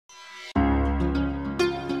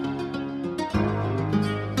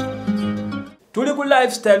Tuli ku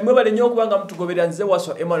lifestyle mwebale nnyo kubanga mutugoberera nze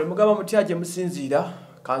waso Emmanuel mugaba mutyaje musinzira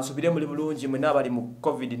kansubire muli bulungi mwe nabali mu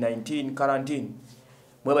COVID-19 quarantine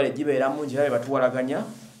mwebale gibeera mungi nabe batuwalaganya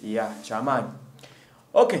ya chamani.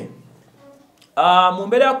 Okay. Mu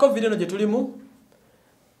mbeera ya COVID eno gye tulimu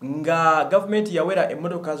nga government yawera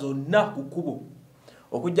emmotoka zonna ku kubo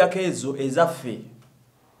okujjako ezo ezaffe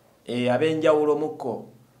abenjawulo mukko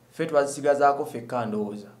ffe twazisigazaako fekka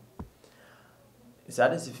ndowooza.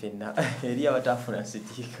 Sade sifena eri abatafuna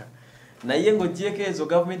sitika naye ng'ogyeko ezo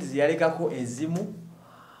government ziyalekako ezimu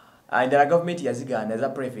endala government yazigaana za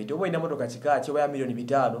private oba ina motoka kika kyo ya milioni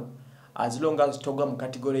 5 azilonga zitogwa mu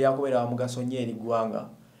category yakubeera wa mugaso nnyo eri ggwanga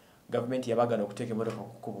government yabagana okuteeka emmotoka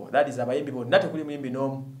ku kkubo. That is abayimbi bonna tekuli muyimbi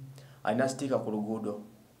n'omu alina sitika ku luguudo.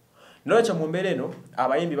 Nolwekyo mu mbeera eno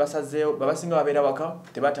abayimbi basazeewo babasinga babeera waka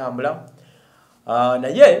tebatambula.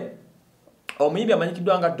 Naye omuyimbi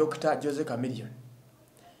amanyikiddwa nga Dr. Jose Chameleone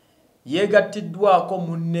yegattiddwako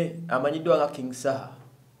munne amanyiddwa nga King Saha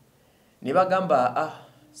ne bagamba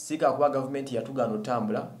sika kuba government yatugana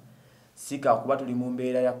otambula sika kuba tuli mu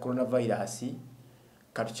mbeera ya coronavirus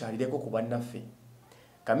katukyalireko ku bannaffe.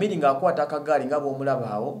 Chameleone ng'akwata akagaali nga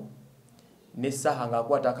bw'omulaba awo ne Saha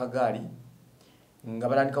ng'akwata akagaali nga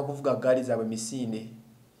batandika kuvuga gaali zaabwe misinde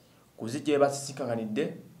kuzijja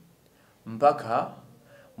basisikakanidde mpaka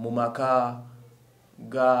mu maka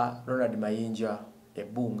ga Ronald Mayinja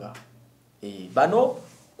ebbunga. Bano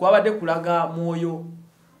kwabadde kulaga mwoyo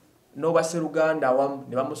n'obaseruganda awamu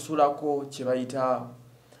ne bamusulako kye bayita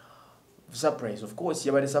surprise. Of course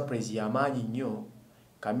yabadde surprise y'amaanyi nnyo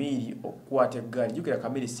Chameleone okukwata eggaali. Jjukira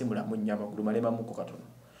Chameleone si mulamu nnyo amagulu malemamuko katono.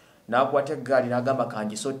 N'akwata eggaali n'agamba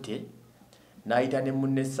kangisotte n'ayita ne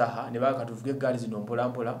munne Saha ne baga tuvuge eggaali zino mpola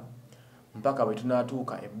mpola mpaka bwe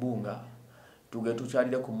tunaatuuka ebbunga tuge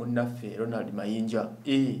tukyalire ku munnaffe Ronald Mayinja.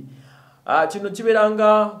 Kino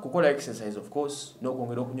kiberanga kukola exercise of course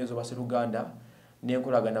n'okwongera okunyweza baseruganda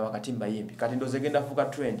n'enkolagana wakati mbayimbi. Kati ndoze genda fuka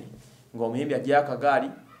trend ng'omuyimbi ajja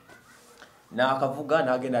akagaali n'akavuga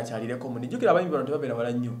n'agenda akyalireko munne. Jjukira abayimbi bano tebabeera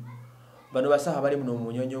wala nnyo. Bano basaha bali muno mu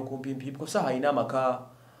munyonyo okumpi ko Saha ayina amaka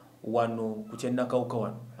wano ku kyennakawuka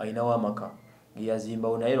wano ayinawo amaka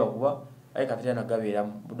geyazimbawo naye lwakuba aye kapita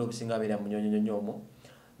nagabeeramu budde obusinga abeera mu munyonyo omwo.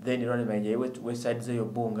 Then Ronald Mayinja weside zeyo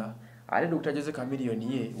bbunga ate Dr. Jose Chameleone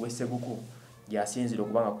ye weseguku yasinzira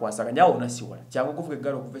okubanga kwasaganya awo nasiwala kyangu kuvuga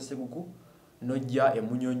eggaali okuva eseguku nojja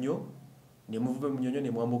emunyonyo ne muvuba emunyonyo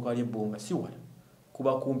ne mwambuka ali ebbunga siwala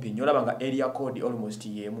kuba kumpi nnyo. Olaba nga area code almost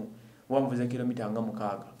yemu muba muvuze kilomita nga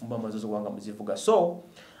 6 muba mazozo wanga muzivuga. So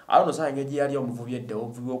aluno saa engeri yali omuvubi eddawo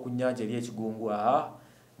omuvubi w'oku nnyanja eri ekigungu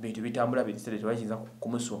bintu bitambula birisere tewayinza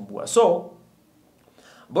kumusumbuwa. So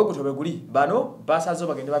bwegutyo guli bano basazo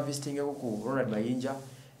bagende bavisitingeko ku Ronald Mayinja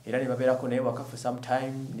era ne babeerako naye waka for some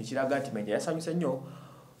time ne kiraga nti Mayinja yasanyusa nnyo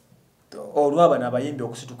olwaba n'abayimbi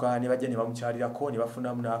okusituka ne bajja ne bamukyalirako ne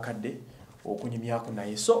bafunamu n'akadde okunyumyako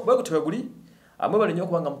naye. So bwegutyo guli mwebale nnyo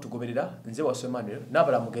okubanga mutugoberera nze waso Emmanuel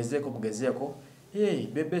n'abala mugezeeko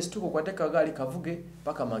bebe situko kwate kagaali kavuge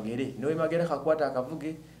paka magere nowe magere kakwata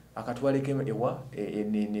akavuge akatwaleke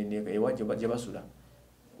ewa gye basula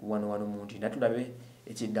wano muntu natulabe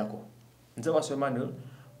ekiddako. Nze waso Emmanuel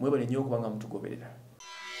mwebale nnyo okubanga mutugoberera.